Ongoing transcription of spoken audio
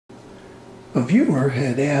A viewer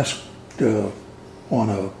had asked on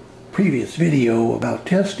a previous video about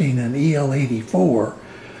testing an EL84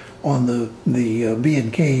 on the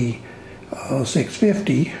B&K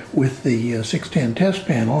 650 with the 610 test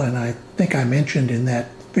panel, and I think I mentioned in that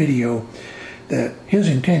video that his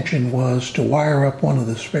intention was to wire up one of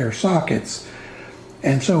the spare sockets.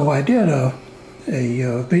 And so I did a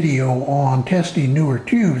video on testing newer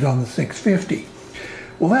tubes on the 650.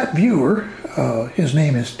 Well, that viewer, his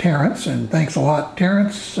name is Terrence, and thanks a lot,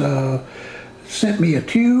 Terrence, sent me a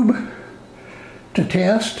tube to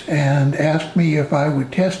test and asked me if I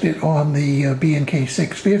would test it on the B&K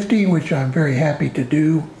 650, which I'm very happy to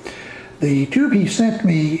do. The tube he sent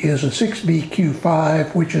me is a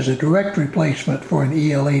 6BQ5, which is a direct replacement for an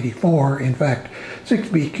EL84. In fact,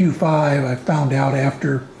 6BQ5, I found out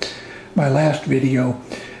after my last video,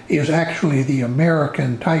 is actually the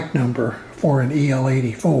American type number for an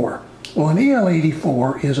EL84. Well, an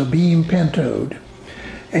EL84 is a beam pentode,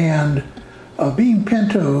 and a beam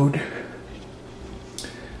pentode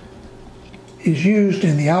is used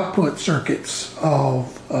in the output circuits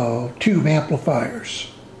of tube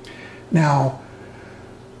amplifiers. Now,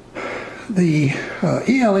 the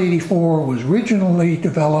EL84 was originally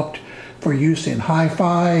developed for use in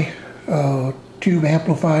hi-fi tube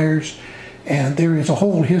amplifiers, and there is a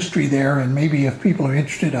whole history there, and maybe if people are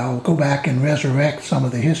interested, I'll go back and resurrect some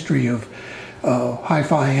of the history of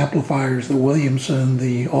hi-fi amplifiers, the Williamson,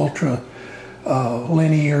 the Ultra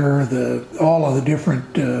linear, all of the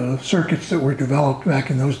different circuits that were developed back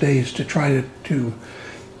in those days to try to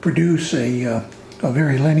produce a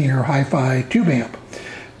very linear hi-fi tube amp.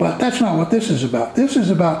 But that's not what this is about. This is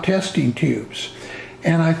about testing tubes.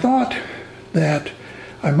 And I thought that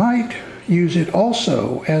I might use it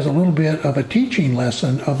also as a little bit of a teaching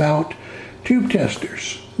lesson about tube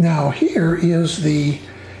testers. Now, here is the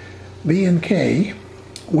B&K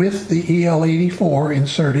with the EL84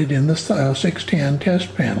 inserted in the 610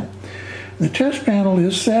 test panel. The test panel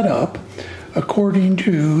is set up according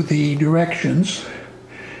to the directions.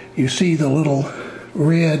 You see the little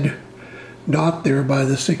red dot there by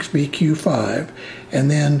the 6BQ5, and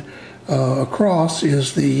then across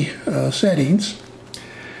is the settings.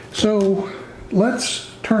 So let's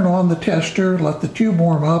turn on the tester, let the tube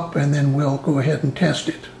warm up, and then we'll go ahead and test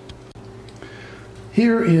it.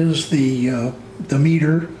 Here is the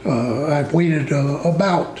meter. I've waited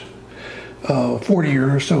about 40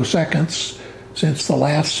 or so seconds since the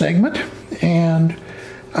last segment, and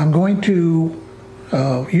I'm going to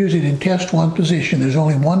use it in test one position. There's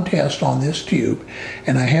only one test on this tube,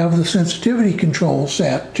 and I have the sensitivity control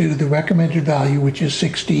set to the recommended value, which is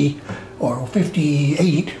 60 or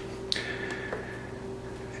 58.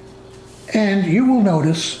 And you will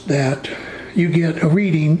notice that you get a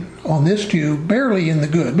reading on this tube barely in the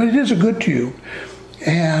good, but it is a good tube,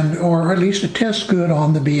 and or at least it tests good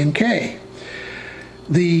on the B&K.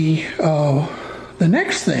 The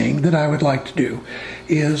next thing that I would like to do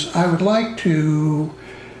is I would like to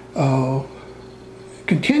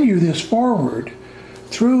continue this forward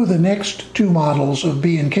through the next two models of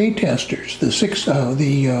B&K testers, the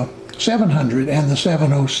 700 and the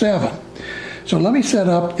 707. So let me set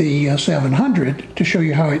up the 700 to show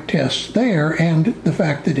you how it tests there and the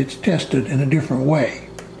fact that it's tested in a different way.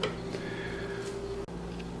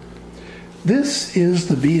 This is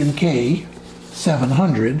the B&K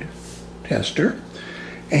 700 tester,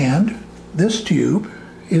 and this tube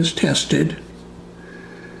is tested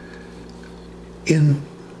in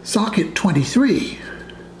socket 23.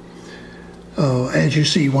 As you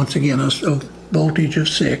see, once again, a voltage of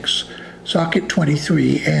 6, socket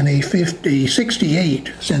 23, and a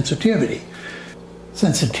 68 sensitivity.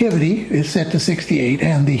 Sensitivity is set to 68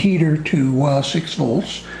 and the heater to 6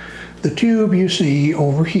 volts. The tube you see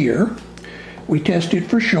over here, we test it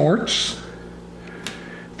for shorts,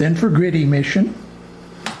 then for grid emission.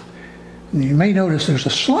 You may notice there's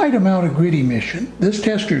a slight amount of grid emission. This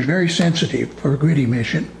tester is very sensitive for grid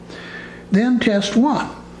emission. Then test 1,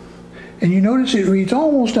 and you notice it reads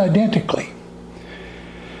almost identically.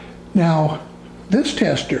 Now, this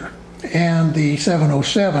tester and the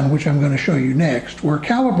 707, which I'm going to show you next, were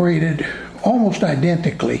calibrated almost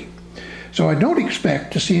identically. So I don't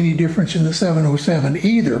expect to see any difference in the 707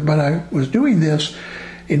 either, but I was doing this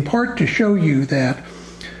in part to show you that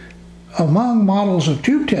among models of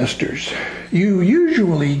tube testers, you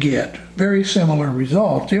usually get very similar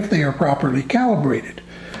results if they are properly calibrated.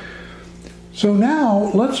 So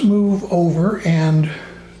now let's move over and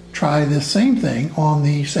try this same thing on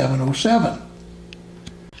the 707.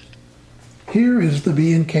 Here is the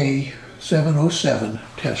B&K 707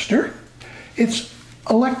 tester. It's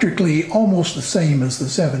electrically almost the same as the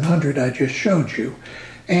 700 I just showed you,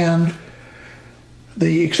 and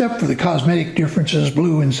except for the cosmetic differences,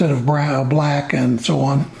 blue instead of brown, black, and so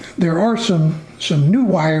on, there are some new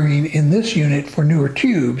wiring in this unit for newer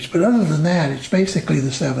tubes, but other than that, it's basically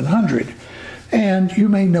the 700. And you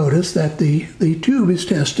may notice that the tube is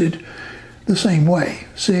tested the same way,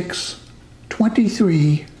 6,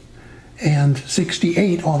 23, and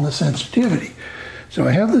 68 on the sensitivity. So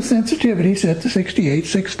I have the sensitivity set to 68,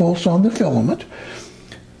 6 volts on the filament.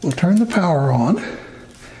 We'll turn the power on.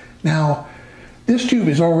 Now, this tube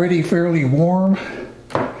is already fairly warm.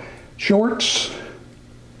 Shorts,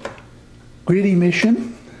 grid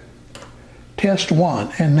emission, test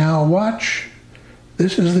 1. And now watch,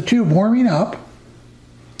 this is the tube warming up.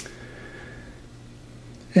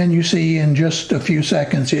 And you see in just a few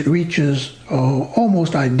seconds it reaches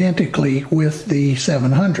almost identically with the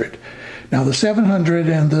 700. Now the 700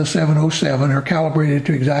 and the 707 are calibrated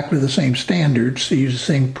to exactly the same standards, use the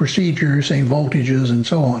same procedures, same voltages, and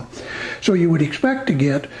so on. So you would expect to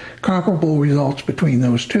get comparable results between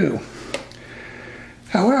those two.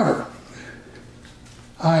 However,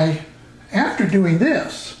 after doing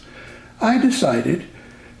this, I decided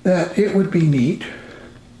that it would be neat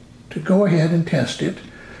to go ahead and test it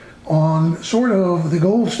on sort of the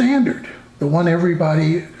gold standard, the one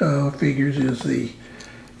everybody figures is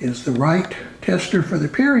the right tester for the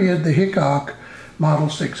period, the Hickok Model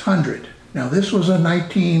 600. Now this was a late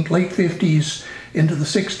 50s into the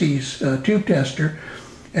 60s tube tester,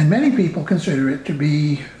 and many people consider it to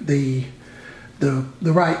be the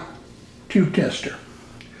right tube tester.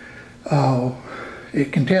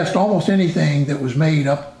 It can test almost anything that was made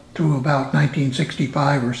up to about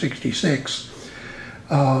 1965 or 66.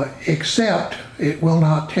 Except it will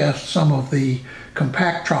not test some of the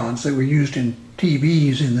compactrons that were used in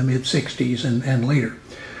TVs in the mid-60s and later.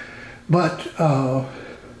 But I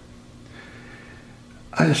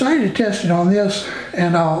decided to test it on this,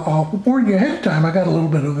 and I'll warn you ahead of time, I got a little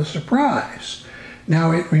bit of a surprise.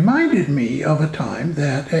 Now, it reminded me of a time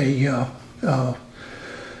that a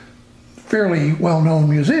fairly well-known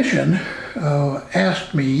musician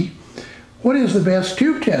asked me, what is the best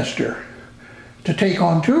tube tester to take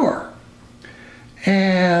on tour?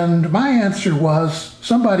 And my answer was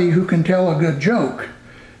somebody who can tell a good joke,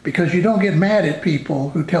 because you don't get mad at people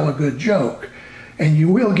who tell a good joke, and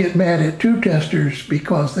you will get mad at tube testers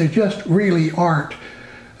because they just really aren't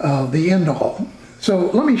the end all. So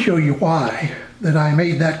let me show you why that I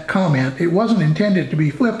made that comment. It wasn't intended to be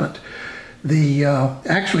flippant.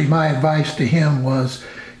 Actually my advice to him was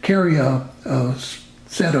carry a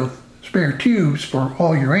set of spare tubes for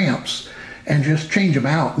all your amps and just change them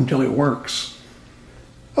out until it works.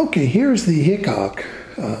 Okay, here's the Hickok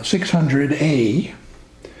 600A.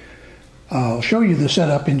 I'll show you the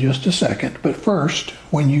setup in just a second, but first,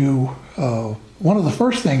 one of the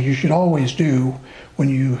first things you should always do when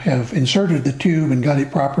you have inserted the tube and got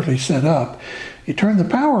it properly set up, you turn the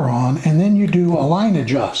power on and then you do a line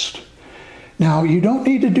adjust. Now, you don't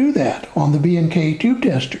need to do that on the B&K Tube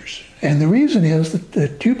Testers, and the reason is that the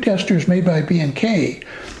tube testers made by B&K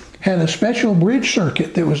had a special bridge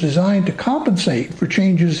circuit that was designed to compensate for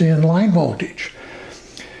changes in line voltage.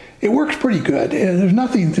 It works pretty good. There's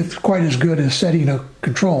nothing that's quite as good as setting a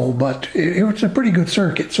control, but it's a pretty good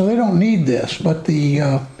circuit, so they don't need this, but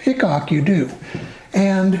the Hickok you do.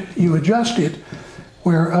 And you adjust it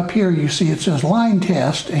where up here you see it says line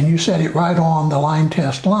test, and you set it right on the line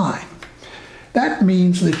test line. That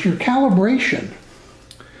means that your calibration,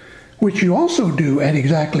 which you also do at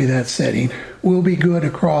exactly that setting, will be good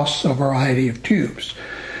across a variety of tubes.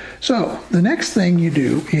 So the next thing you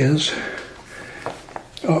do is,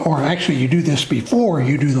 or actually you do this before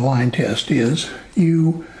you do the line test, is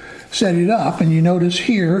you set it up, and you notice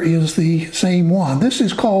here is the same one. This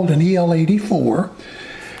is called an EL84,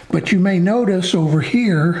 but you may notice over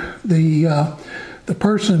here the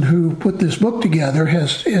person who put this book together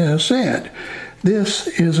has said this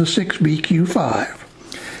is a 6BQ5.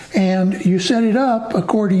 And you set it up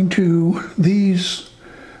according to these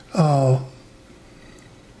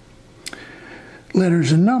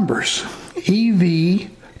letters and numbers.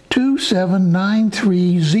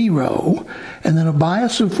 EV27930, and then a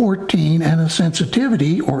bias of 14 and a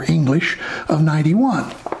sensitivity, or English, of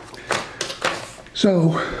 91.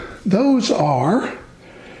 So those are,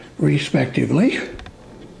 respectively,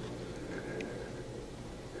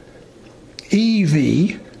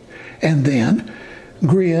 EV, and then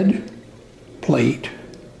grid, plate,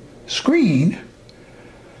 screen,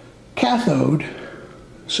 cathode,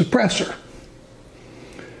 suppressor.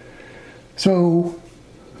 So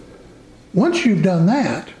once you've done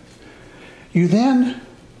that, you then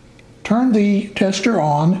turn the tester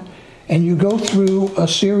on and you go through a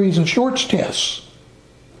series of shorts tests.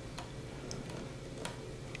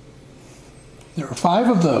 There are 5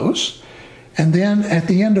 of those. And then at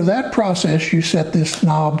the end of that process, you set this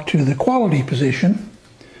knob to the quality position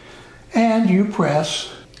and you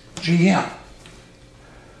press GM.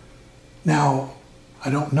 Now, I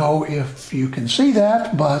don't know if you can see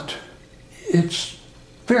that, but it's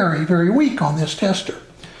very, very weak on this tester.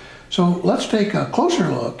 So let's take a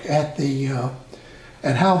closer look at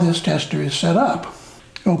at how this tester is set up.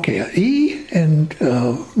 Okay, E and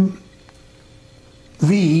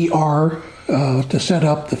V are to set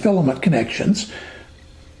up the filament connections.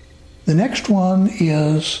 The next one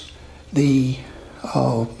is the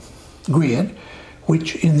grid,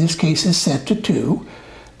 which in this case is set to 2.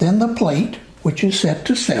 Then the plate, which is set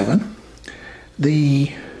to 7.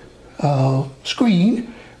 The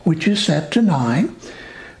screen, which is set to 9.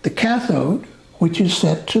 The cathode, which is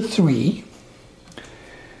set to 3.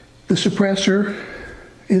 The suppressor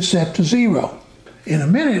is set to 0. In a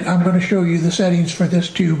minute, I'm going to show you the settings for this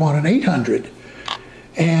tube on an 800.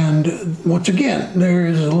 And once again, there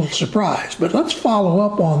is a little surprise. But let's follow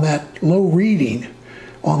up on that low reading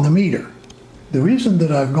on the meter. The reason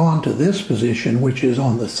that I've gone to this position, which is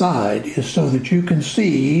on the side, is so that you can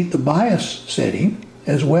see the bias setting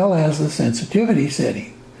as well as the sensitivity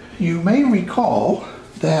setting. You may recall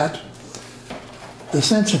that the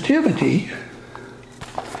sensitivity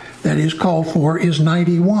that is called for is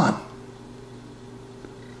 91.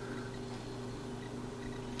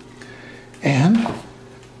 And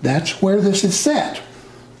that's where this is set.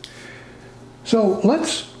 So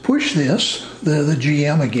let's push this, the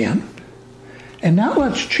GM again. And now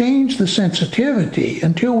let's change the sensitivity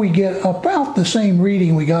until we get about the same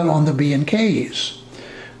reading we got on the B&Ks,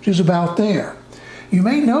 which is about there. You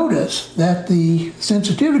may notice that the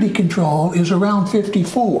sensitivity control is around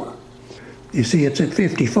 54. You see it's at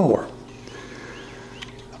 54.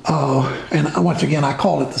 And once again, I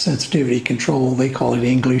call it the sensitivity control. They call it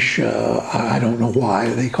English. I don't know why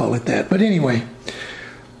they call it that. But anyway,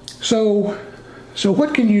 so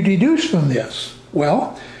what can you deduce from this?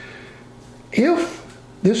 Well, if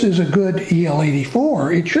this is a good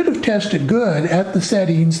EL84, it should have tested good at the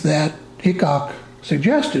settings that Hickok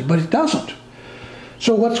suggested, but it doesn't.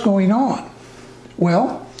 So what's going on?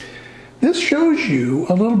 Well, this shows you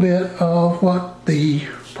a little bit of what the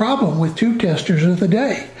problem with tube testers of the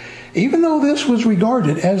day. Even though this was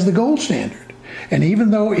regarded as the gold standard, and even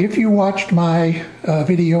though if you watched my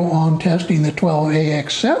video on testing the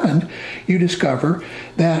 12AX7, you discover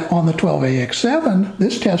that on the 12AX7,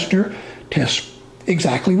 this tester tests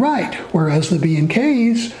exactly right, whereas the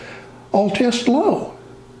B&Ks all test low.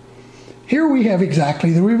 Here we have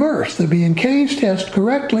exactly the reverse. The B&Ks test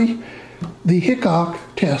correctly, the Hickok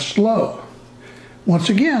tests low. Once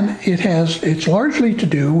again, it's largely to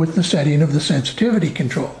do with the setting of the sensitivity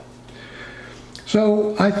control.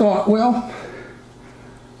 So I thought, well,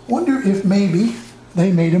 wonder if maybe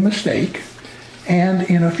they made a mistake, and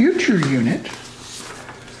in a future unit,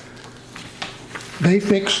 they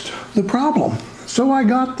fixed the problem. So I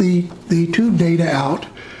got the tube data out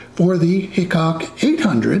for the Hickok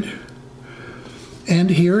 800, and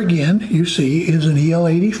here again, you see, is an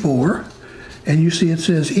EL84. And you see it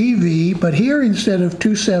says EV, but here instead of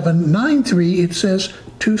 2793, it says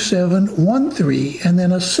 2713 and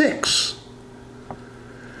then a 6.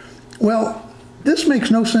 Well, this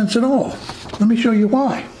makes no sense at all. Let me show you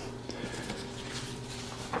why.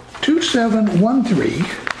 2713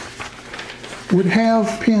 would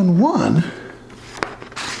have pin 1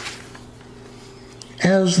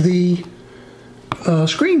 as the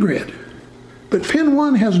screen grid, but pin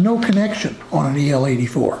 1 has no connection on an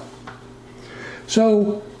EL84.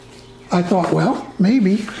 So I thought, well,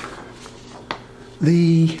 maybe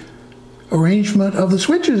the arrangement of the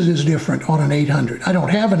switches is different on an 800. I don't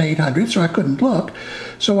have an 800, so I couldn't look.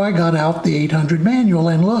 So I got out the 800 manual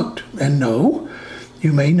and looked. And no,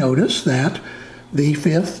 you may notice that the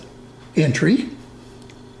 5th entry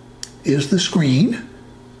is the screen.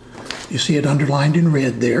 You see it underlined in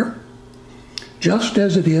red there, just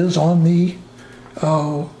as it is on the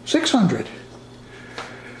 600.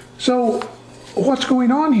 So what's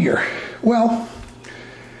going on here? Well,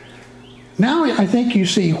 now I think you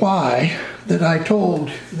see why that I told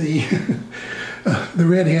the the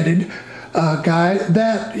red-headed guy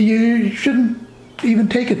that you shouldn't even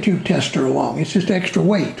take a tube tester along. It's just extra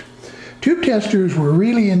weight. Tube testers were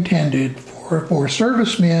really intended for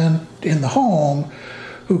servicemen in the home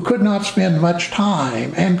who could not spend much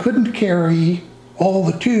time and couldn't carry all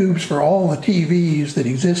the tubes for all the TVs that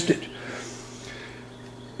existed.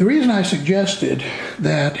 The reason I suggested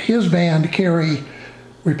that his band carry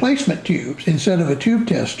replacement tubes instead of a tube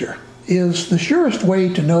tester is the surest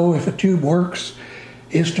way to know if a tube works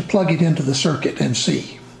is to plug it into the circuit and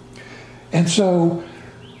see. And so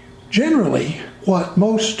generally what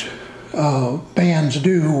most bands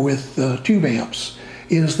do with tube amps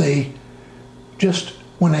is they just,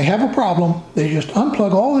 when they have a problem, they just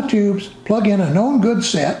unplug all the tubes, plug in a known good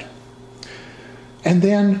set, and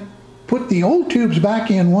then put the old tubes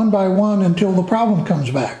back in one by one until the problem comes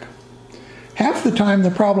back. Half the time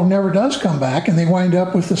the problem never does come back and they wind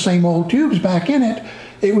up with the same old tubes back in it.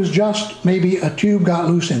 It was just maybe a tube got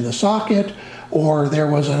loose in the socket, or there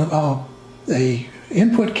was a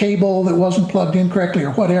input cable that wasn't plugged in correctly,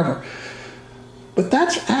 or whatever. But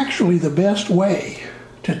that's actually the best way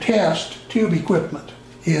to test tube equipment,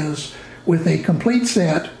 is with a complete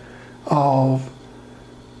set of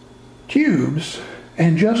tubes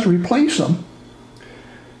and just replace them,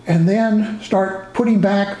 and then start putting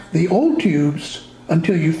back the old tubes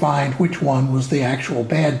until you find which one was the actual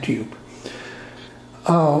bad tube.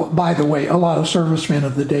 By the way, a lot of servicemen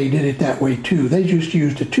of the day did it that way too. They just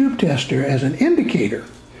used a tube tester as an indicator.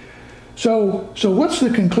 So what's the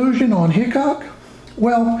conclusion on Hickok?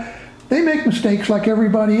 Well, they make mistakes like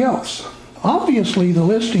everybody else. Obviously, the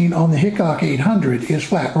listing on the Hickok 800 is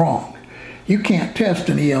flat wrong. You can't test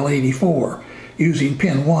an EL84 using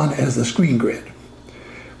pin 1 as the screen grid.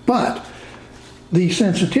 But the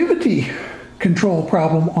sensitivity control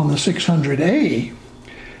problem on the 600A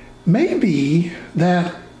may be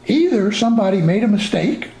that either somebody made a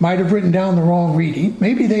mistake, might have written down the wrong reading,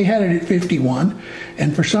 maybe they had it at 51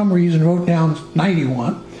 and for some reason wrote down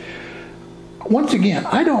 91. Once again,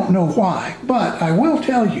 I don't know why, but I will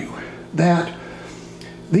tell you that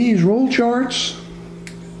these roll charts,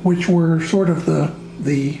 which were sort of the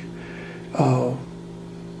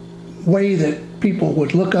way that people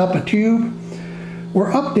would look up a tube,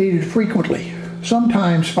 were updated frequently,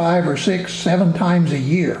 sometimes 5 or 6, 7 times a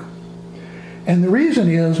year. And the reason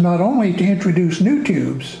is not only to introduce new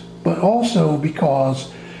tubes, but also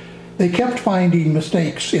because they kept finding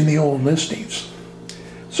mistakes in the old listings.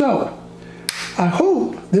 So, I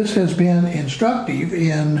hope this has been instructive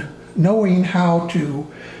in knowing how to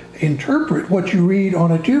interpret what you read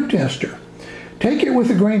on a tube tester. Take it with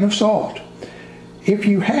a grain of salt. If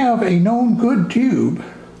you have a known good tube,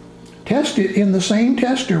 test it in the same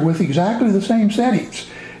tester with exactly the same settings,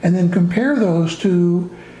 and then compare those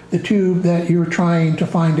to the tube that you're trying to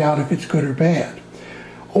find out if it's good or bad.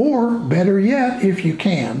 Or, better yet, if you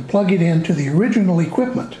can, plug it into the original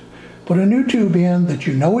equipment. Put a new tube in that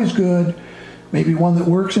you know is good, maybe one that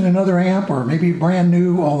works in another amp, or maybe brand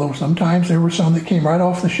new, although sometimes there were some that came right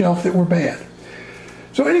off the shelf that were bad.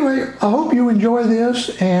 So anyway, I hope you enjoy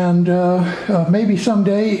this, and maybe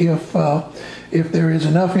someday, if there is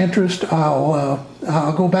enough interest, I'll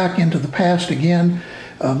go back into the past again,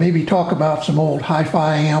 maybe talk about some old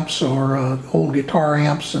hi-fi amps or old guitar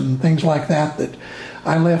amps and things like that that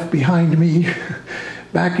I left behind me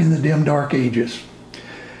back in the dim dark ages.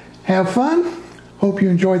 Have fun. Hope you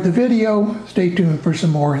enjoyed the video. Stay tuned for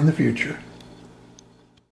some more in the future.